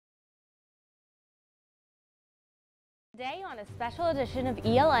Today on a special edition of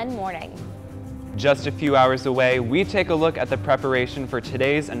ELN Morning. Just a few hours away, we take a look at the preparation for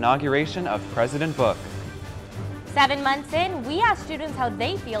today's inauguration of President Book. 7 months in, we asked students how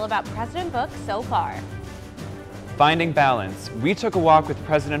they feel about President Book so far. Finding balance, we took a walk with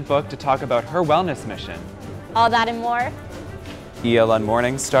President Book to talk about her wellness mission. All that and more. ELN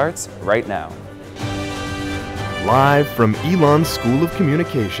Morning starts right now. Live from Elon School of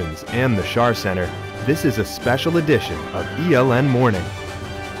Communications and the Schar Center, this is a special edition of ELN Morning.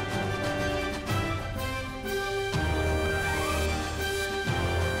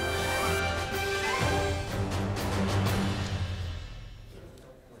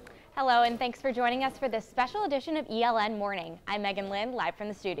 Hello, and thanks for joining us for this special edition of ELN Morning. I'm Megan Lind, live from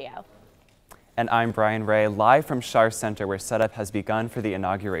the studio. And I'm Brian Ray, live from Schar Center, where setup has begun for the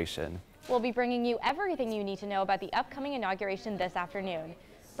inauguration. We'll be bringing you everything you need to know about the upcoming inauguration this afternoon.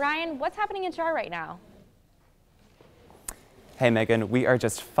 Brian, what's happening in Schar right now? Hey Megan, we are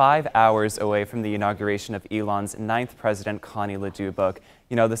just 5 hours away from the inauguration of Elon's 9th president, Connie Ledoux Book.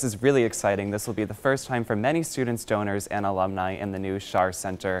 You know, this is really exciting. This will be the first time for many students, donors, and alumni in the new Schar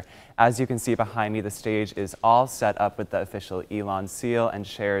Center. As you can see behind me, the stage is all set up with the official Elon seal and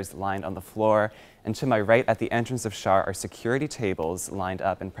chairs lined on the floor. And to my right at the entrance of Schar are security tables lined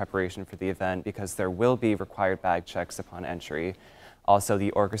up in preparation for the event because there will be required bag checks upon entry. Also, the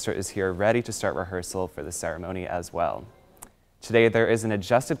orchestra is here ready to start rehearsal for the ceremony as well. Today, there is an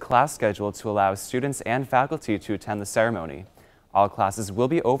adjusted class schedule to allow students and faculty to attend the ceremony. All classes will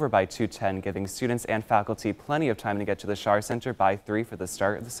be over by 2:10, giving students and faculty plenty of time to get to the Schar Center by 3 for the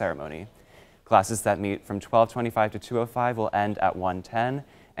start of the ceremony. Classes that meet from 12:25 to 2:05 will end at 1:10,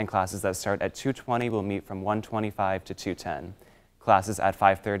 and classes that start at 2:20 will meet from 1:25 to 2:10. Classes at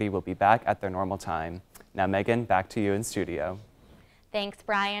 5:30 will be back at their normal time. Now, Megan, back to you in studio. Thanks,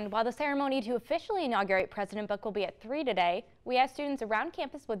 Brian. While the ceremony to officially inaugurate President Book will be at 3 today, we asked students around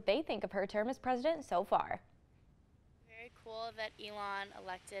campus what they think of her term as president so far. Very cool that Elon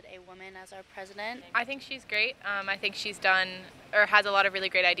elected a woman as our president. I think she's great. I think she's done or has a lot of really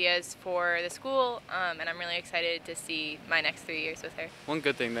great ideas for the school, and I'm really excited to see my next 3 years with her. One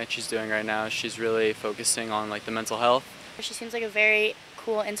good thing that she's doing right now is she's really focusing on the mental health. She seems like a very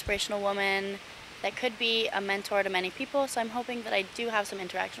cool, inspirational woman that could be a mentor to many people, so I'm hoping that I do have some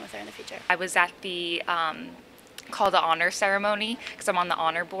interaction with her in the future. I was at the call to honor ceremony because I'm on the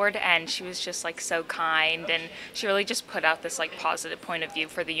honor board, and she was just so kind, and she really just put out this positive point of view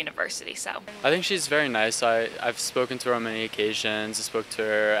for the university. So I think she's very nice. I've spoken to her on many occasions. I spoke to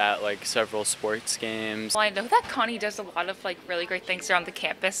her at several sports games. well, I know that Connie does a lot of really great things around the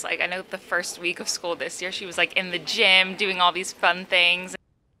campus. I know the first week of school this year she was in the gym doing all these fun things.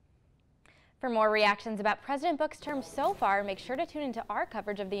 For more reactions about President Book's term so far, make sure to tune into our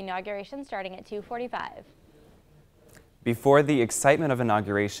coverage of the inauguration starting at 2:45. Before the excitement of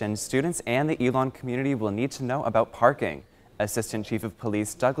inauguration, students and the Elon community will need to know about parking. Assistant Chief of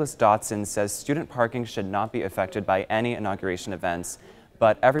Police Douglas Dotson says student parking should not be affected by any inauguration events,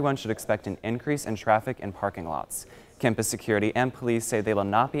 but everyone should expect an increase in traffic in parking lots. Campus security and police say they will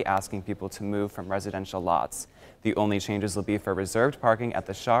not be asking people to move from residential lots. The only changes will be for reserved parking at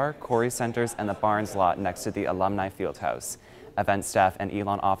the Schar, Corey Centers, and the Barnes lot next to the Alumni Fieldhouse. Event staff and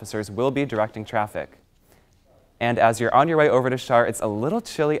Elon officers will be directing traffic. And as you're on your way over to Schar, it's a little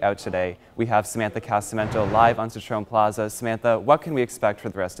chilly out today. We have Samantha Casamento live on Citroen Plaza. Samantha, what can we expect for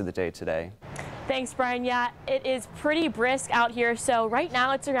the rest of the day today? Thanks, Brian. Yeah, it is pretty brisk out here. So right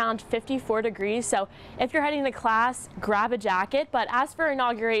now it's around 54 degrees. So if you're heading to class, grab a jacket. But as for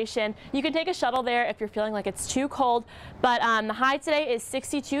inauguration, you can take a shuttle there if you're feeling like it's too cold. But the high today is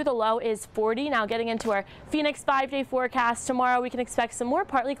 62, the low is 40. Now getting into our Phoenix 5-day forecast, tomorrow we can expect some more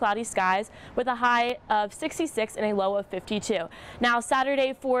partly cloudy skies with a high of 66 and a low of 52. Now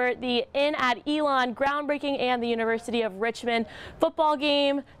Saturday for the In at Elon groundbreaking and the University of Richmond football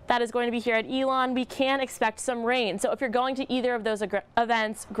game that is going to be here at Elon, we can expect some rain. So if you're going to either of those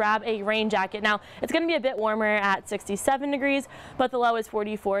events, grab a rain jacket. Now it's going to be a bit warmer at 67 degrees, but the low is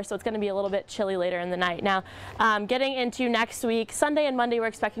 44, so it's going to be a little bit chilly later in the night. Now getting into next week, Sunday and Monday, we're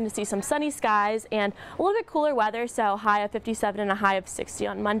expecting to see some sunny skies and a little bit cooler weather, so high of 57 and a high of 60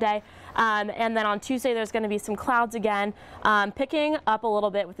 on Monday. And then on Tuesday, there's going to be some clouds again, picking up a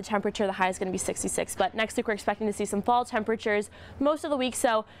little bit with the temperature. The high is going to be 66, but next week we're expecting to see some fall temperatures most of the week,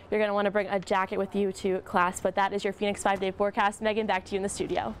 so you're going to want to bring a jacket with you to class. But that is your Phoenix 5-day forecast. Megan, back to you in the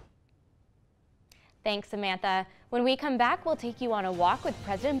studio. Thanks, Samantha. When we come back, we'll take you on a walk with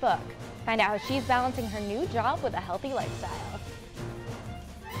President Book. Find out how she's balancing her new job with a healthy lifestyle.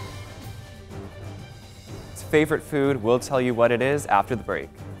 Favorite food, we'll tell you what it is after the break.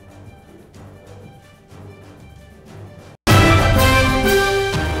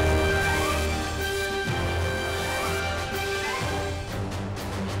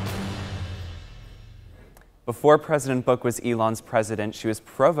 Before President Book was ELN's president, she was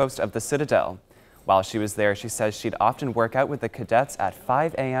provost of the Citadel. While she was there, she says she'd often work out with the cadets at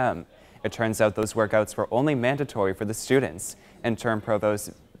 5 a.m. It turns out those workouts were only mandatory for the students. Interim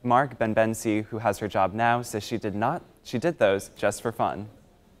Provost Mark Benbensi, who has her job now, says she did those just for fun.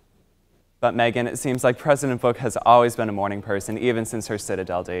 But Megan, it seems like President Book has always been a morning person, even since her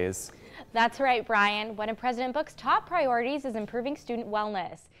Citadel days. That's right, Brian. One of President Book's top priorities is improving student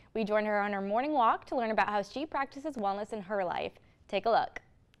wellness. We joined her on her morning walk to learn about how she practices wellness in her life. Take a look.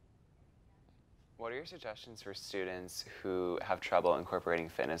 What are your suggestions for students who have trouble incorporating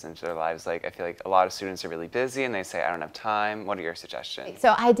fitness into their lives? Like, I feel like a lot of students are really busy and they say, I don't have time. What are your suggestions?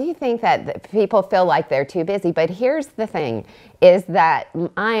 So I do think that people feel like they're too busy, but here's the thing, is that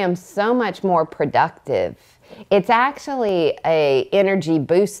I am so much more productive. It's actually an energy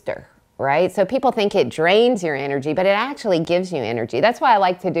booster. Right? So people think it drains your energy, but it actually gives you energy. That's why I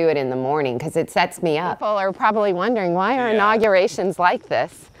like to do it in the morning, because it sets me up. People are probably wondering, why are inaugurations like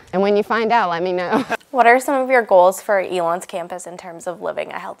this? And when you find out, let me know. What are some of your goals for ELN's campus in terms of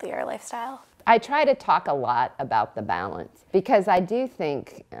living a healthier lifestyle? I try to talk a lot about the balance, because I do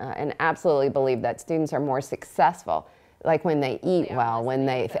think and absolutely believe that students are more successful like when they eat well, when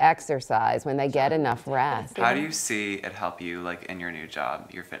they exercise, when they get enough rest. How do you see it help you, like, in your new job,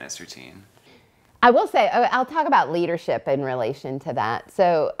 your fitness routine? I will say, I'll talk about leadership in relation to that.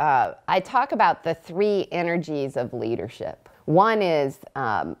 So I talk about the 3 energies of leadership. One is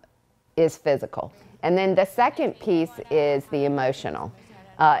physical. And then the second piece is the emotional.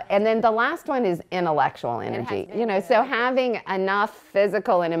 And then the last one is intellectual energy. You know, so having enough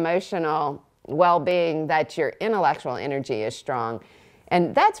physical and emotional well-being that your intellectual energy is strong.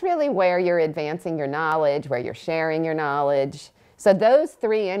 And that's really where you're advancing your knowledge, where you're sharing your knowledge. So those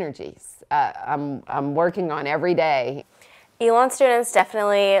 3 energies I'm working on every day. ELN students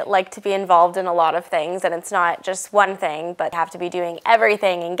definitely like to be involved in a lot of things, and it's not just one thing, but have to be doing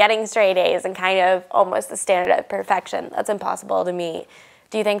everything and getting straight A's and kind of almost the standard of perfection. That's impossible to meet.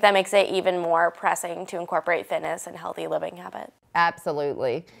 Do you think that makes it even more pressing to incorporate fitness and healthy living habits?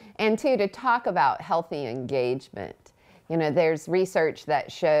 Absolutely. And to talk about healthy engagement. You know, there's research that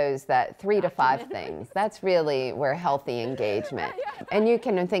shows that 3 to 5 things, that's really where healthy engagement. And you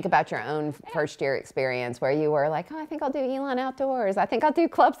can think about your own first year experience where you were like, oh, I think I'll do ELN outdoors. I think I'll do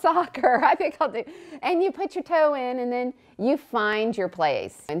club soccer. I think I'll do, and you put your toe in and then you find your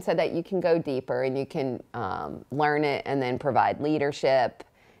place. And so that you can go deeper and you can learn it and then provide leadership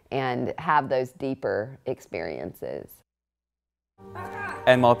and have those deeper experiences.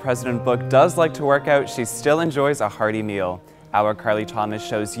 And while President Book does like to work out, she still enjoys a hearty meal. Our Carly Thomas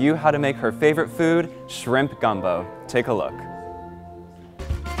shows you how to make her favorite food, shrimp gumbo. Take a look.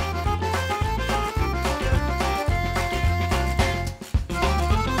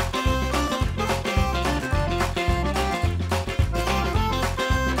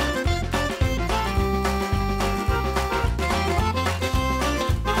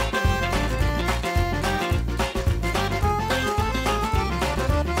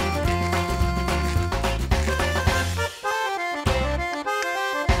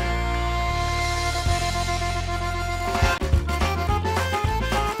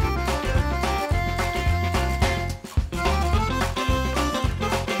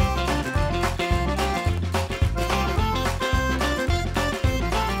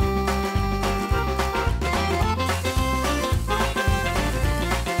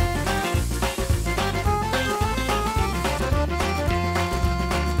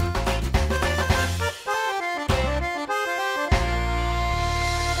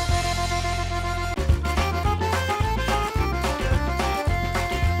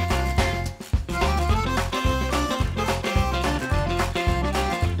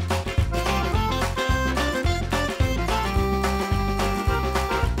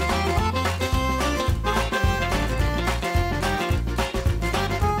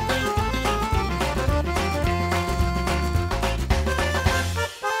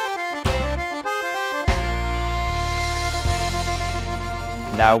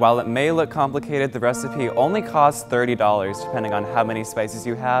 Now, while it may look complicated, the recipe only costs $30 depending on how many spices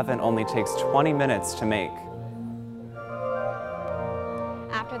you have and only takes 20 minutes to make.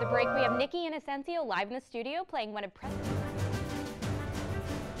 After the break, we have Nikki and Asensio live in the studio playing one of President.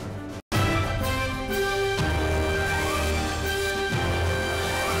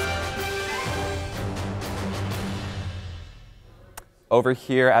 Over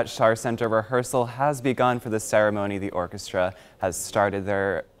here at Shar Center, rehearsal has begun for the ceremony. The orchestra has started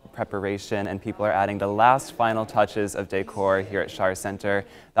their preparation and people are adding the last final touches of decor here at Shar Center.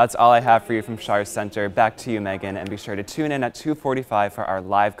 That's all I have for you from Shar Center. Back to you, Megan, and be sure to tune in at 2:45 for our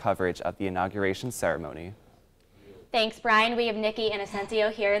live coverage of the inauguration ceremony. Thanks, Brian. We have Nikki and Asensio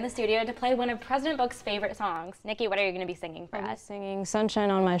here in the studio to play one of President Book's favorite songs. Nikki, what are you going to be singing for us? Singing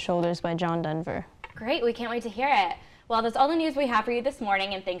Sunshine on My Shoulders by John Denver. Great, we can't wait to hear it. Well, that's all the news we have for you this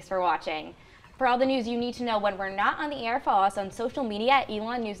morning, and thanks for watching. For all the news you need to know when we're not on the air, follow us on social media at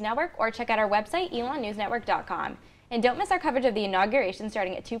ELN News Network or check out our website, elonnewsnetwork.com. And don't miss our coverage of the inauguration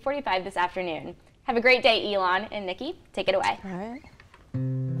starting at 2:45 this afternoon. Have a great day, Elon. And Nikki, take it away. All right.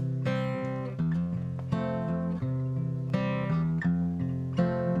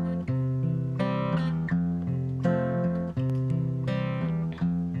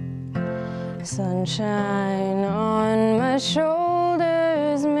 Sunshine on my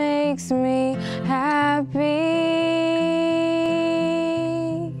shoulders makes me happy.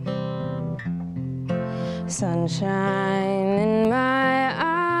 Sunshine in my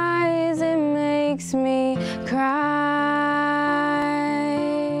eyes, it makes me cry.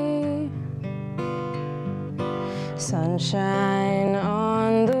 Sunshine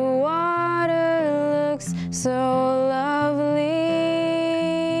on the water looks so lovely.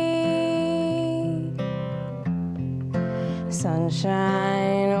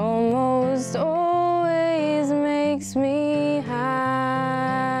 Sunshine almost always makes me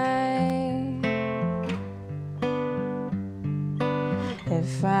high.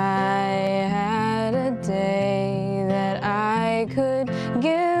 If I had a day that I could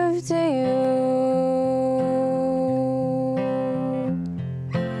give to you,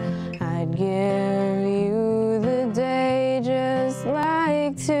 I'd give you the day just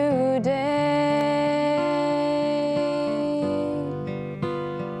like today.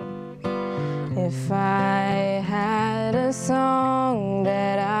 If I had a song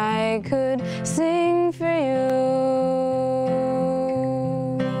that I could sing for you,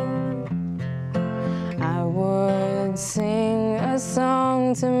 I would sing a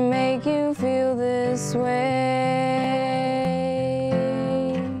song to make you feel this way.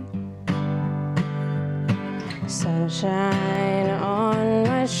 Sunshine on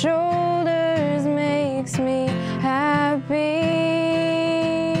my shoulders makes me happy.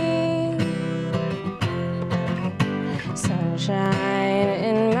 Sunshine